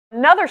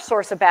Another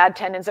source of bad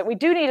tendons that we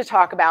do need to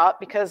talk about,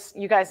 because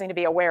you guys need to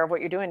be aware of what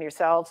you're doing to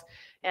yourselves,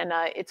 and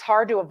it's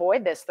hard to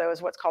avoid this, though,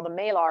 is what's called the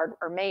Maillard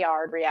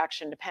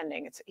reaction,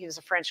 depending. He was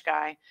a French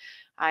guy.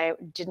 I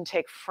didn't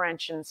take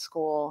French in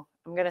school.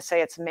 I'm going to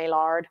say it's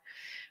Maillard.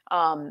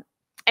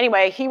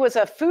 Anyway, he was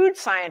a food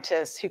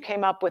scientist who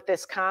came up with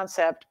this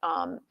concept.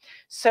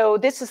 So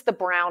this is the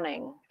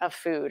browning of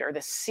food, or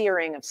the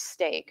searing of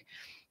steak.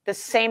 The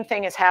same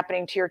thing is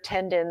happening to your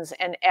tendons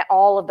and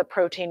all of the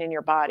protein in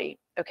your body,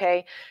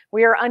 okay?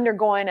 We are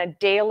undergoing a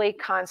daily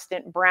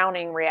constant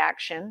browning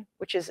reaction,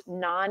 which is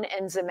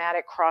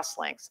non-enzymatic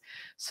crosslinks.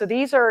 So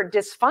these are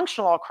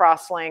dysfunctional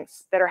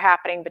crosslinks that are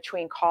happening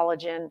between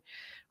collagen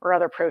or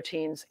other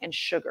proteins and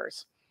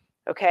sugars,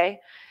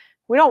 okay?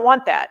 We don't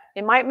want that.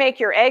 It might make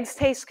your eggs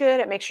taste good.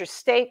 It makes your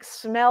steak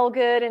smell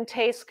good and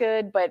taste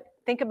good, but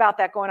think about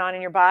that going on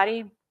in your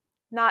body.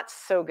 Not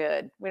so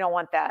good. We don't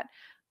want that.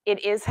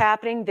 It is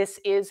happening. This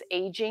is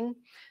aging.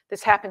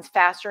 This happens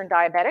faster in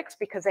diabetics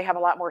because they have a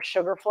lot more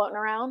sugar floating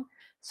around.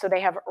 So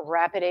they have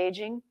rapid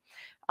aging.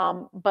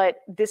 But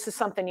this is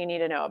something you need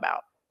to know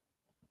about.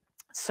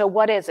 So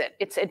what is it?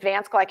 It's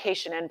advanced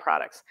glycation end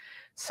products.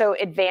 So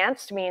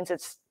advanced means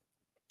it's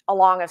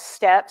along a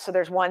step. So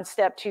there's 1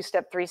 step, 2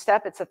 step, 3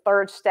 step. It's a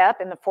 3rd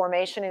step in the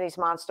formation of these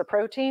monster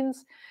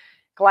proteins.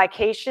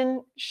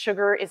 Glycation,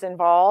 sugar is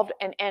involved,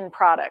 and end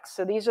products.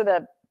 So these are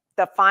the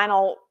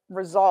final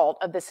result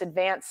of this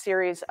advanced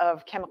series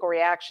of chemical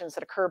reactions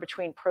that occur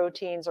between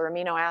proteins or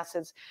amino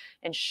acids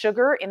and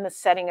sugar in the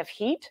setting of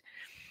heat.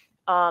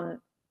 And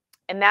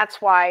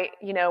that's why,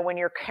 you know, when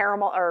you're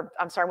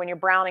when you're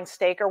browning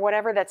steak or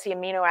whatever, that's the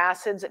amino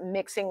acids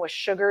mixing with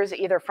sugars,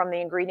 either from the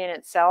ingredient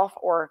itself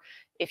or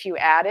if you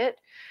add it.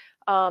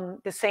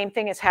 The same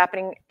thing is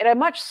happening at a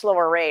much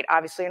slower rate.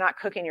 Obviously, you're not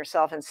cooking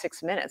yourself in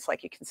 6 minutes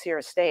like you can sear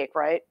a steak,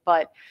 right?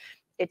 But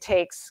it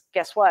takes,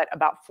 guess what,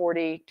 about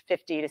 40,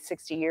 50 to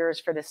 60 years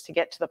for this to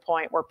get to the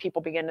point where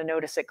people begin to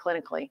notice it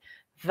clinically.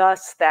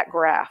 Thus, that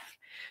graph.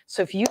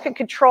 So if you can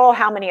control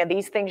how many of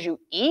these things you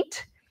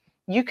eat,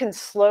 you can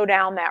slow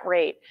down that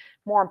rate.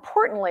 More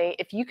importantly,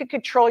 if you could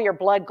control your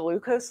blood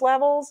glucose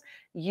levels,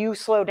 you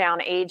slow down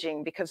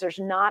aging, because there's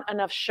not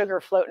enough sugar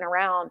floating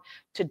around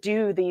to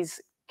do these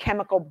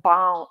chemical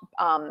binding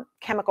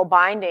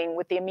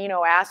with the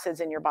amino acids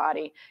in your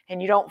body,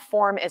 and you don't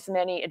form as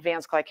many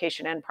advanced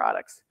glycation end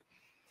products.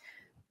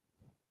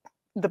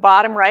 The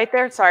bottom right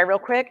there, sorry, real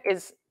quick,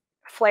 is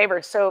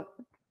flavors. So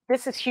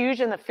this is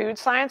huge in the food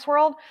science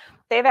world.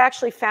 They've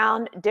actually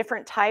found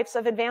different types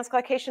of advanced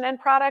glycation end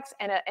products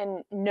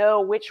and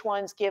know which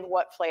ones give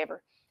what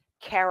flavor.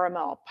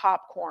 Caramel,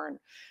 popcorn,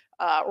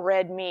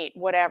 red meat,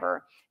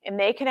 whatever. And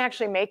they can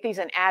actually make these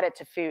and add it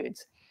to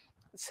foods.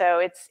 So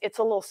it's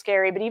a little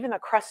scary, but even the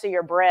crust of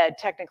your bread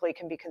technically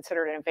can be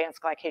considered an advanced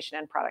glycation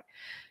end product.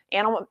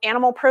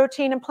 Animal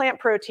protein and plant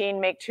protein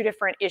make 2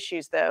 different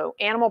issues, though.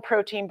 Animal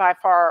protein by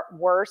far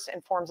worse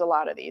and forms a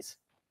lot of these.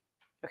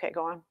 Okay,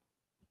 go on.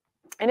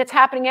 And it's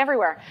happening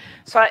everywhere.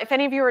 So if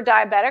any of you are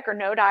diabetic or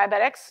know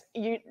diabetics,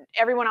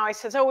 everyone always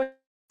says, oh,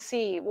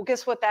 see, well,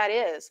 guess what that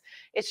is?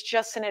 It's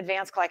just an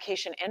advanced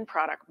glycation end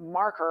product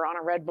marker on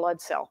a red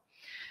blood cell.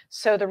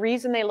 So the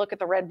reason they look at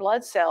the red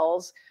blood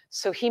cells,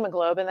 so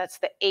hemoglobin, that's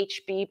the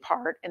HB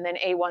part, and then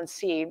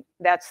A1C,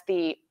 that's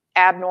the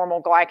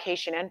abnormal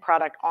glycation end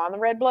product on the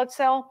red blood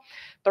cell.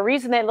 The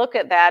reason they look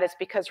at that is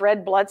because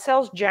red blood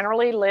cells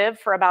generally live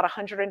for about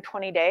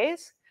 120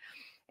 days.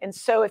 And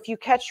so if you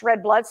catch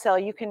red blood cell,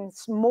 you can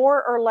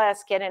more or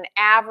less get an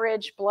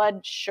average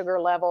blood sugar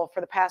level for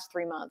the past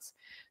 3 months.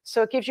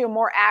 So it gives you a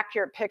more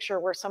accurate picture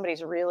where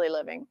somebody's really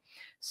living.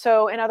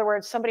 So in other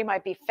words, somebody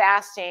might be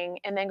fasting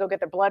and then go get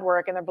their blood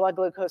work and their blood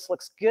glucose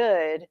looks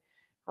good,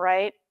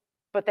 right?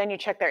 But then you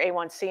check their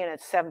A1C and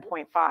it's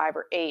 7.5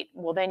 or 8.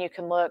 Well, then you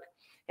can look,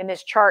 and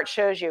this chart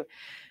shows you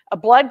a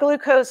blood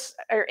glucose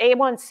or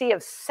A1C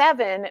of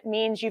 7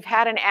 means you've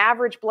had an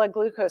average blood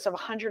glucose of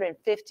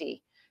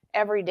 150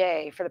 every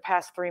day for the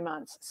past 3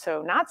 months.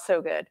 So not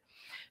so good.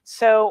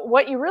 So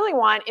what you really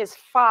want is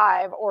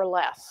 5 or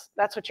less.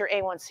 That's what your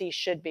A1C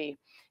should be.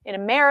 In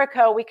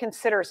America, we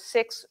consider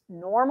 6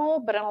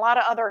 normal, but in a lot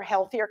of other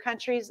healthier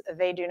countries,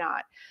 they do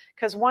not,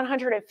 because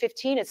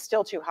 115 is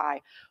still too high.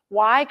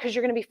 Why? Because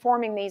you're going to be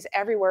forming these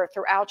everywhere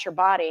throughout your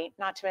body,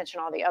 not to mention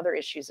all the other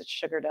issues that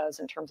sugar does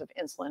in terms of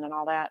insulin and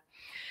all that.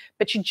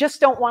 But you just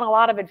don't want a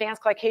lot of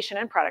advanced glycation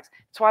end products.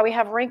 That's why we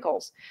have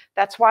wrinkles.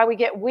 That's why we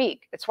get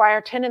weak. It's why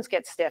our tendons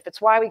get stiff.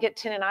 It's why we get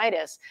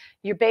tendinitis.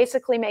 You're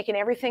basically making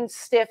everything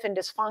stiff and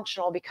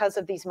dysfunctional because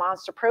of these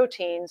monster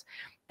proteins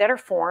that are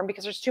formed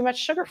because there's too much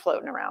sugar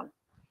floating around.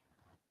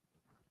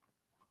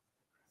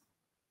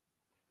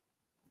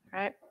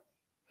 Right?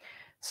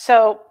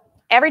 So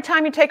every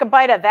time you take a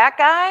bite of that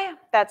guy,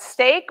 that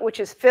steak, which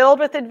is filled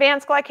with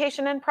advanced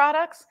glycation end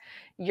products,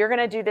 you're going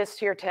to do this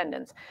to your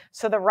tendons.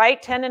 So the right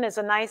tendon is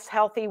a nice,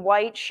 healthy,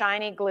 white,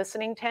 shiny,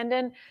 glistening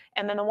tendon.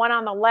 And then the one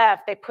on the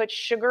left, they put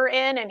sugar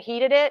in and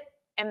heated it.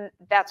 And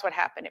that's what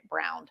happened. It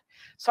browned.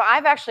 So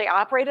I've actually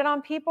operated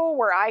on people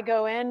where I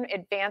go in,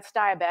 advanced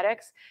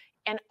diabetics,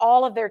 And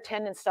all of their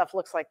tendon stuff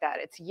looks like that.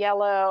 It's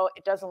yellow.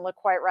 It doesn't look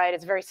quite right.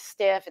 It's very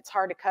stiff. It's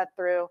hard to cut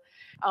through.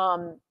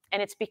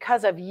 And it's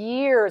because of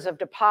years of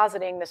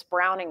depositing this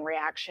browning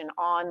reaction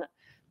on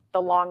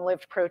the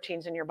long-lived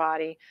proteins in your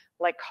body,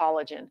 like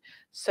collagen.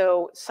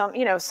 So some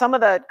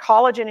of the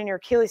collagen in your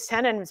Achilles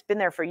tendon has been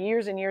there for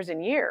years and years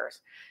and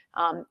years.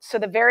 So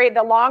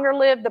the longer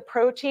lived the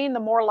protein, the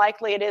more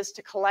likely it is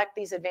to collect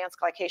these advanced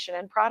glycation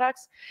end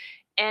products.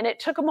 And it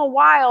took them a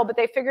while, but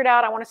they figured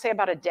out, I want to say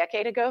about a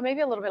decade ago,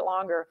 maybe a little bit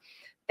longer,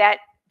 that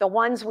the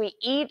ones we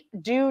eat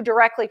do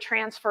directly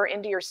transfer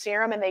into your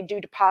serum and they do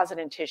deposit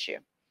in tissue.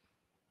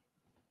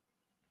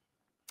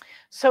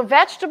 So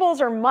vegetables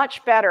are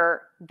much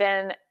better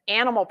than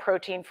animal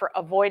protein for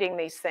avoiding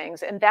these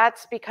things. And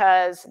that's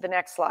because, the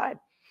next slide.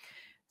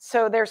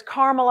 So there's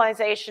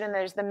caramelization and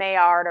there's the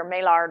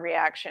Maillard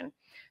reaction.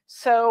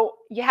 So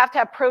you have to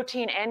have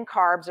protein and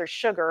carbs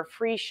or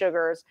free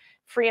sugars,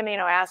 free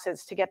amino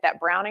acids to get that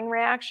browning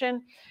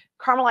reaction.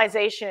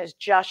 Caramelization is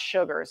just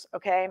sugars,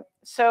 okay?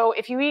 So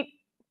if you eat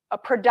a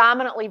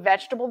predominantly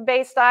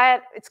vegetable-based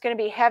diet, it's going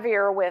to be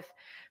heavier with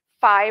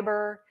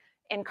fiber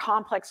and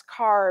complex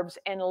carbs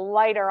and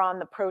lighter on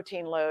the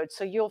protein load.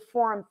 So you'll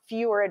form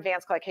fewer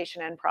advanced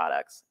glycation end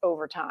products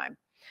over time.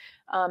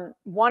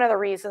 One of the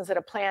reasons that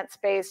a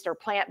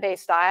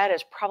plant-based diet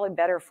is probably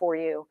better for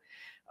you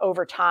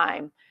over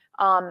time.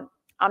 I'm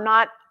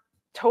not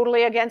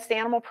totally against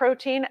animal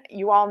protein.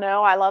 You all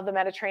know I love the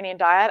Mediterranean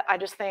diet. I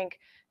just think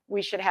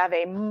we should have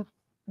a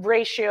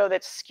ratio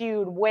that's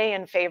skewed way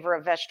in favor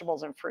of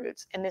vegetables and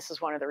fruits. And this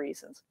is one of the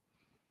reasons.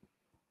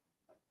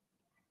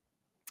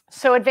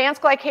 So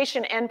advanced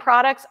glycation end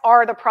products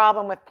are the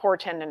problem with poor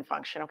tendon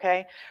function,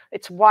 okay?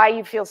 It's why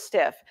you feel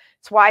stiff.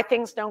 It's why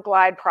things don't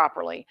glide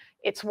properly.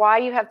 It's why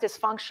you have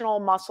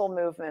dysfunctional muscle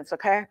movements,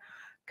 okay?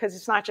 Because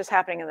it's not just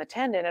happening in the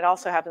tendon, it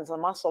also happens in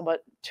the muscle,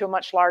 but to a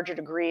much larger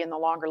degree in the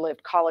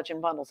longer-lived collagen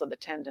bundles of the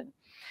tendon.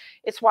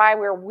 It's why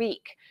we're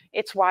weak.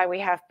 It's why we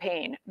have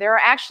pain. There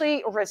are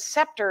actually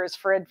receptors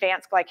for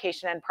advanced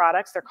glycation end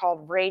products. They're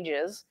called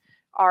RAGEs.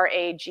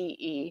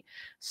 RAGE.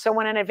 So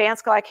when an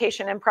advanced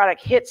glycation end product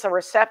hits a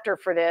receptor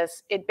for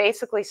this, it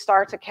basically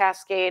starts a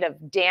cascade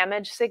of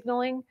damage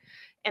signaling.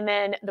 And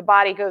then the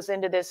body goes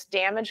into this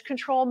damage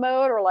control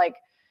mode or like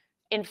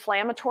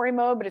inflammatory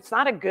mode, but it's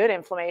not a good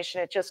inflammation.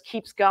 It just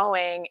keeps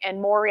going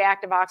and more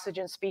reactive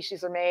oxygen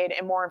species are made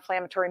and more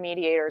inflammatory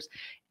mediators.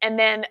 And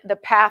then the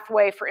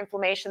pathway for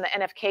inflammation,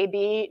 the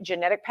NFKB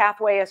genetic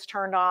pathway is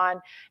turned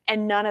on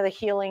and none of the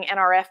healing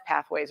NRF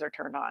pathways are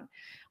turned on.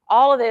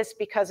 All of this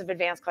because of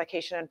advanced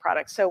glycation end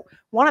products. So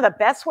one of the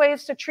best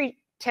ways to treat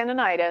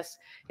tendonitis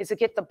is to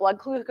get the blood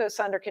glucose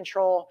under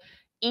control,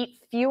 eat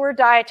fewer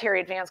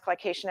dietary advanced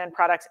glycation end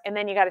products, and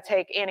then you got to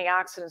take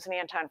antioxidants and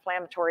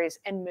anti-inflammatories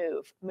and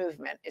move.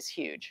 Movement is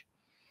huge.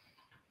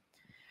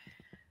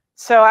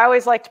 So I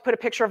always like to put a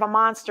picture of a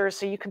monster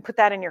so you can put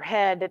that in your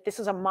head that this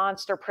is a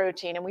monster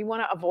protein and we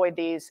want to avoid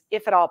these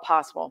if at all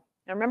possible.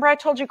 Now remember I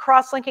told you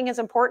cross-linking is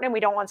important and we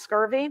don't want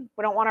scurvy.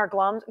 We don't want our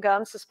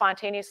gums to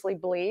spontaneously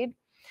bleed.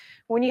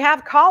 When you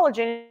have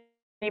collagen,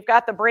 you've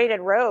got the braided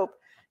rope,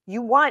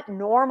 you want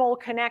normal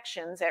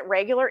connections at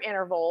regular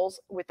intervals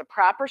with the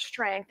proper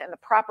strength and the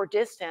proper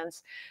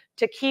distance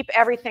to keep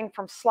everything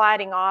from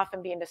sliding off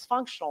and being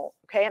dysfunctional,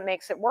 okay? It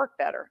makes it work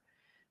better.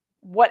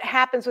 What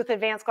happens with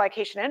advanced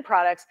glycation end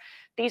products,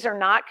 these are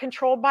not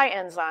controlled by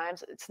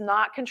enzymes. It's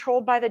not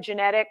controlled by the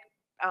genetic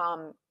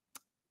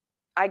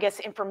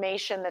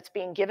information that's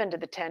being given to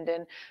the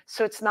tendon.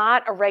 So it's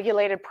not a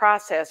regulated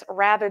process.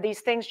 Rather, these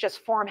things just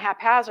form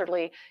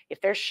haphazardly. If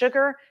there's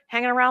sugar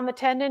hanging around the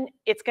tendon,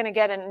 it's going to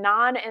get a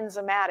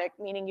non-enzymatic,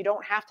 meaning you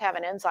don't have to have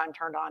an enzyme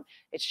turned on.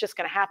 It's just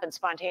going to happen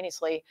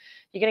spontaneously.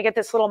 You're going to get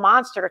this little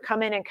monster to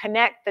come in and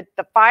connect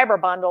the fiber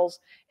bundles,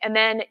 and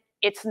then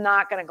it's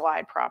not going to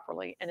glide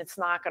properly, and it's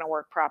not going to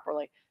work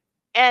properly.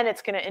 And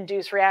it's going to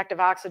induce reactive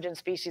oxygen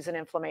species and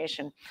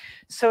inflammation.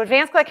 So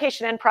advanced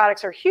glycation end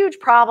products are a huge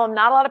problem.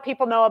 Not a lot of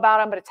people know about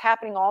them, but it's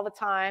happening all the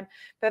time.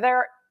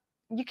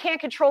 You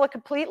can't control it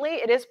completely.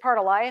 It is part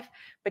of life,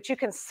 but you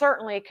can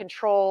certainly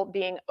control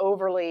being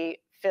overly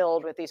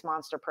filled with these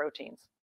monster proteins.